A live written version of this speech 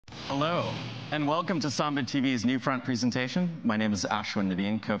Hello, and welcome to Samba TV's NewFront presentation. My name is Ashwin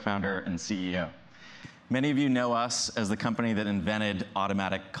Naveen, co-founder and CEO. Many of you know us as the company that invented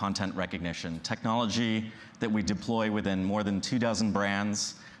automatic content recognition, technology that we deploy within more than 24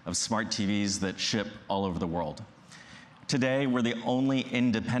 brands of smart TVs that ship all over the world. Today, we're the only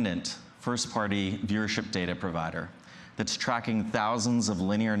independent first-party viewership data provider that's tracking thousands of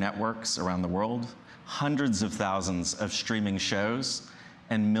linear networks around the world, hundreds of thousands of streaming shows,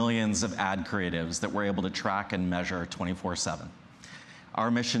 and millions of ad creatives that we're able to track and measure 24/7. Our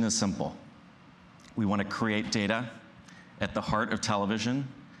mission is simple. We want to create data at the heart of television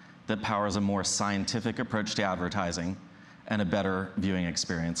that powers a more scientific approach to advertising and a better viewing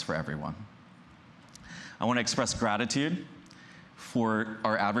experience for everyone. I want to express gratitude for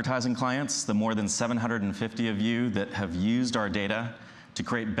our advertising clients, the more than 750 of you that have used our data to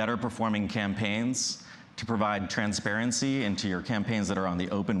create better performing campaigns, to provide transparency into your campaigns that are on the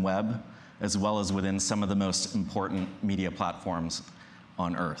open web, as well as within some of the most important media platforms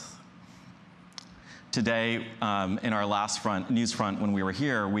on Earth. Today, in our last news front, when we were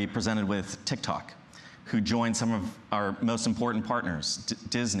here, we presented with TikTok, who joined some of our most important partners,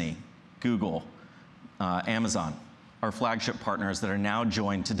 Disney, Google, Amazon, our flagship partners that are now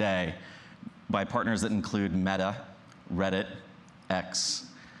joined today by partners that include Meta, Reddit, X,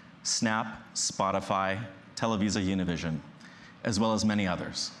 Snap, Spotify, Televisa Univision, as well as many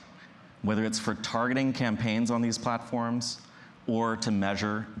others. Whether it's for targeting campaigns on these platforms, or to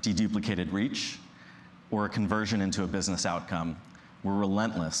measure deduplicated reach, or a conversion into a business outcome, we're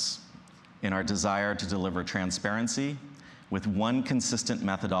relentless in our desire to deliver transparency with one consistent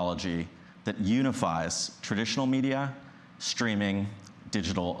methodology that unifies traditional media, streaming,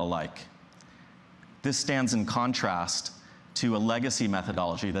 digital alike. This stands in contrast to a legacy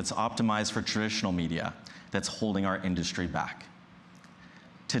methodology that's optimized for traditional media that's holding our industry back.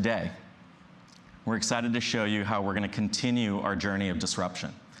 Today, we're excited to show you how we're going to continue our journey of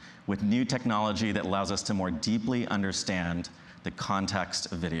disruption with new technology that allows us to more deeply understand the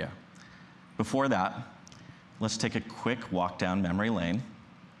context of video. Before that, let's take a quick walk down memory lane.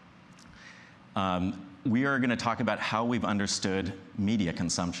 We are going to talk about how we've understood media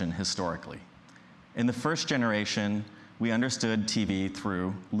consumption historically. In the first generation, we understood TV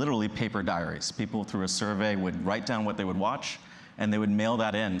through literally paper diaries. People through a survey would write down what they would watch, and they would mail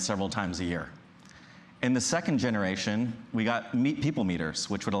that in several times a year. In the second generation, we got people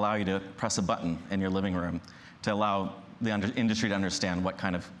meters, which would allow you to press a button in your living room to allow the industry to understand what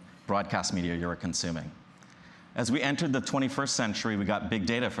kind of broadcast media you were consuming. As we entered the 21st century, we got big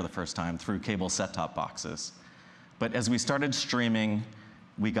data for the first time through cable set-top boxes. But as we started streaming,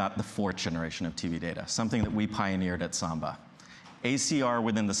 we got the fourth generation of TV data, something that we pioneered at Samba. ACR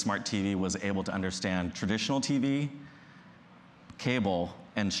within the smart TV was able to understand traditional TV, cable,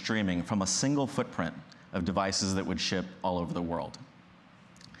 and streaming from a single footprint of devices that would ship all over the world.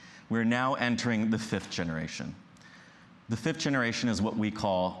 We're now entering the fifth generation. The fifth generation is what we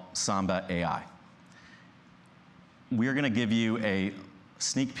call Samba AI. We're going to give you a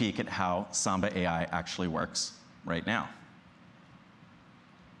sneak peek at how Samba AI actually works right now.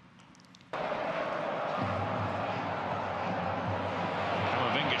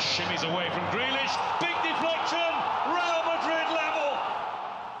 Camavinga shimmies away from Grealish. Big deflection. Real Madrid level.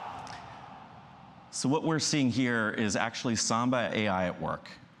 So what we're seeing here is actually Samba AI at work.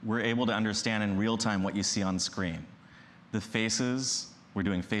 We're able to understand in real time what you see on screen. The faces, we're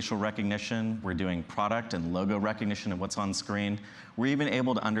doing facial recognition, we're doing product and logo recognition of what's on screen. We're even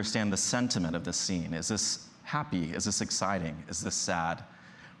able to understand the sentiment of the scene. Is this happy? Is this exciting? Is this sad?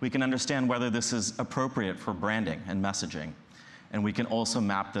 We can understand whether this is appropriate for branding and messaging. And we can also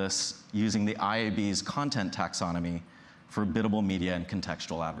map this using the IAB's content taxonomy for biddable media and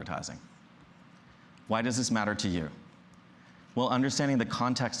contextual advertising. Why does this matter to you? Well, understanding the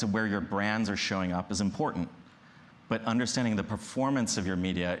context of where your brands are showing up is important, but understanding the performance of your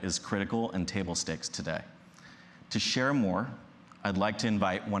media is critical and table stakes today. To share more, I'd like to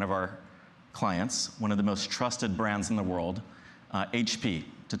invite one of our clients, one of the most trusted brands in the world, HP,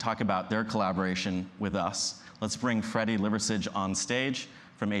 to talk about their collaboration with us. Let's bring Freddie Liversidge on stage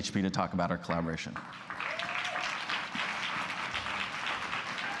from HP to talk about our collaboration.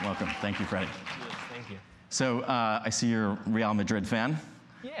 Welcome. Thank you, Freddie. Yes, thank you. So I see you're a Real Madrid fan.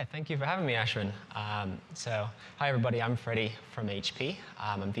 Yeah, thank you for having me, Ashwin. Hi everybody, I'm Freddie from HP.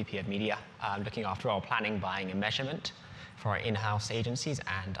 I'm VP of Media. I'm looking after our planning, buying, and measurement for our in-house agencies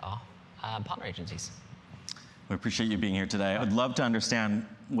and our partner agencies. We appreciate you being here today. I'd love to understand,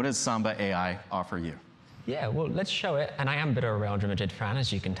 what does Samba AI offer you? Yeah, well, let's show it. And I am a bit of a Real Madrid fan,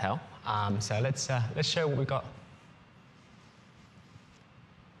 as you can tell. So let's show what we've got.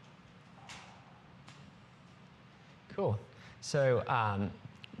 Cool. So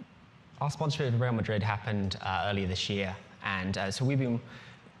our sponsorship with Real Madrid happened earlier this year, and so we've been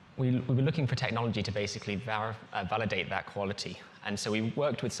looking for technology to basically validate that quality. And so we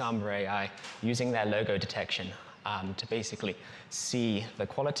worked with Samba AI using their logo detection to basically see the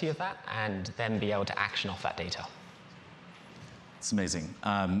quality of that and then be able to action off that data. It's amazing.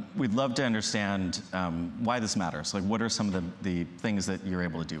 We'd love to understand why this matters. Like, what are some of the things that you're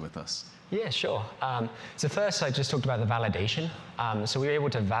able to do with this? Yeah, sure. So first, I just talked about the validation. So we were able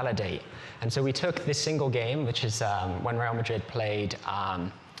to validate. And so we took this single game, which is when Real Madrid played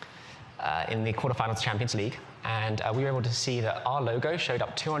in the quarterfinals of the Champions League. And we were able to see that our logo showed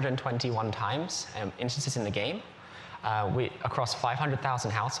up 221 times, instances in the game, across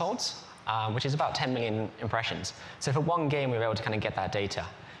 500,000 households, which is about 10 million impressions. So for one game, we were able to kind of get that data.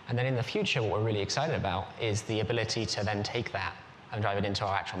 And then in the future, what we're really excited about is the ability to then take that and drive it into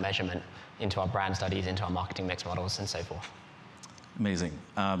our actual measurement, into our brand studies, into our marketing mix models, and so forth. Amazing.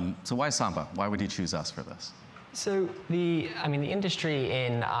 So why Samba? Why would you choose us for this? So the industry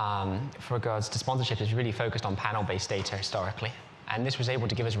for regards to sponsorship is really focused on panel-based data historically, and this was able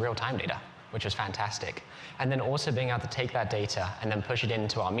to give us real-time data, which was fantastic. And then also being able to take that data and then push it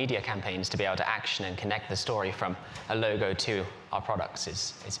into our media campaigns to be able to action and connect the story from a logo to our products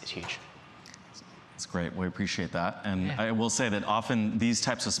is huge. That's great. We appreciate that. And yeah. I will say that often these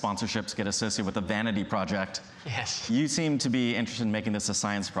types of sponsorships get associated with a vanity project. Yes. You seem to be interested in making this a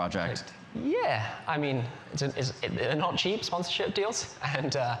science project. Yeah, I mean, they're not cheap sponsorship deals.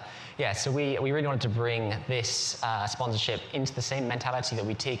 And yeah, so we really wanted to bring this sponsorship into the same mentality that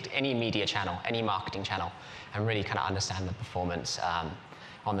we take any media channel, any marketing channel, and really kind of understand the performance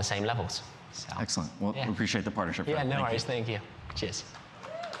on the same levels. So, excellent. Well, yeah. We appreciate the partnership. Yeah, no Thank worries. you. Thank you. Cheers.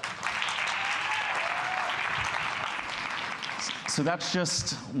 So that's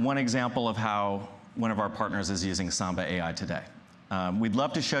just one example of how one of our partners is using Samba AI today. We'd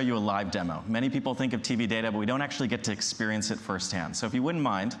love to show you a live demo. Many people think of TV data, but we don't actually get to experience it firsthand. So if you wouldn't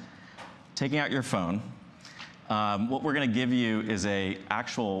mind taking out your phone, what we're going to give you is an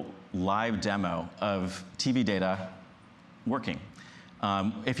actual live demo of TV data working.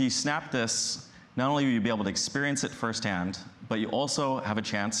 If you snap this, not only will you be able to experience it firsthand, but you also have a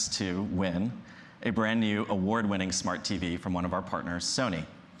chance to win a brand new award-winning smart TV from one of our partners, Sony.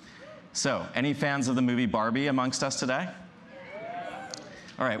 So, any fans of the movie Barbie amongst us today?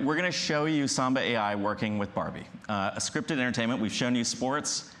 All right, we're going to show you Samba AI working with Barbie. A scripted entertainment. We've shown you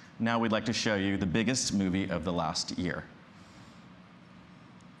sports. Now we'd like to show you the biggest movie of the last year.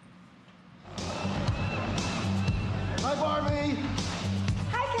 Hi, Barbie.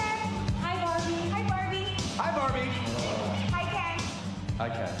 Hi, Ken. Hi, Barbie. Hi, Barbie. Hi, Barbie. Hi, Ken. Hi,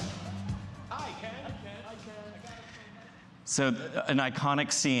 Ken. So, an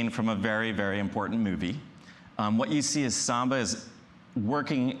iconic scene from a very, very important movie. What you see is Samba is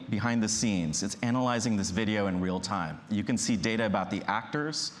working behind the scenes. It's analyzing this video in real time. You can see data about the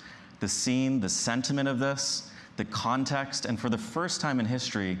actors, the scene, the sentiment of this, the context, and for the first time in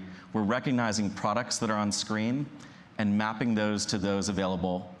history, we're recognizing products that are on screen and mapping those to those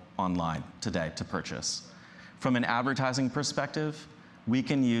available online today to purchase. From an advertising perspective, we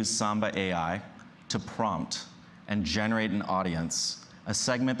can use Samba AI to prompt and generate an audience, a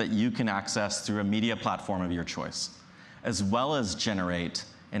segment that you can access through a media platform of your choice, as well as generate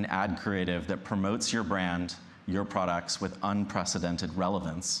an ad creative that promotes your brand, your products with unprecedented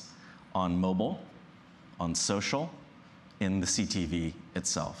relevance on mobile, on social, in the CTV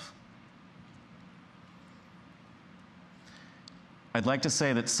itself. I'd like to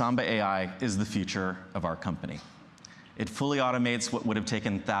say that Samba AI is the future of our company. It fully automates what would have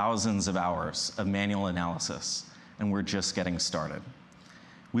taken thousands of hours of manual analysis, and we're just getting started.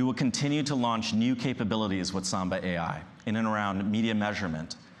 We will continue to launch new capabilities with Samba AI in and around media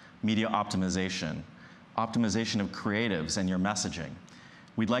measurement, media optimization, optimization of creatives and your messaging.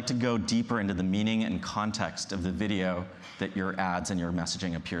 We'd like to go deeper into the meaning and context of the video that your ads and your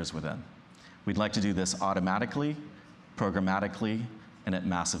messaging appears within. We'd like to do this automatically, programmatically, and at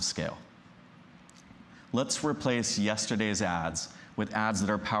massive scale. Let's replace yesterday's ads with ads that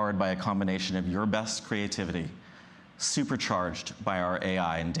are powered by a combination of your best creativity, supercharged by our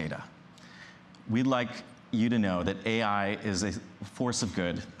AI and data. We'd like you to know that AI is a force of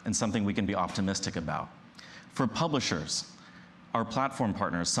good and something we can be optimistic about. For publishers, our platform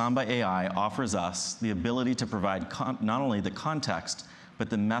partners, Samba AI offers us the ability to provide not only the context, but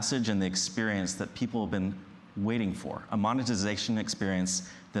the message and the experience that people have been waiting for, a monetization experience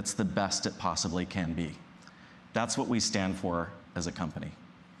that's the best it possibly can be. That's what we stand for as a company.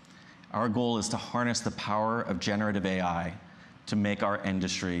 Our goal is to harness the power of generative AI to make our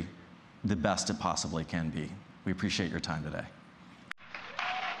industry the best it possibly can be. We appreciate your time today.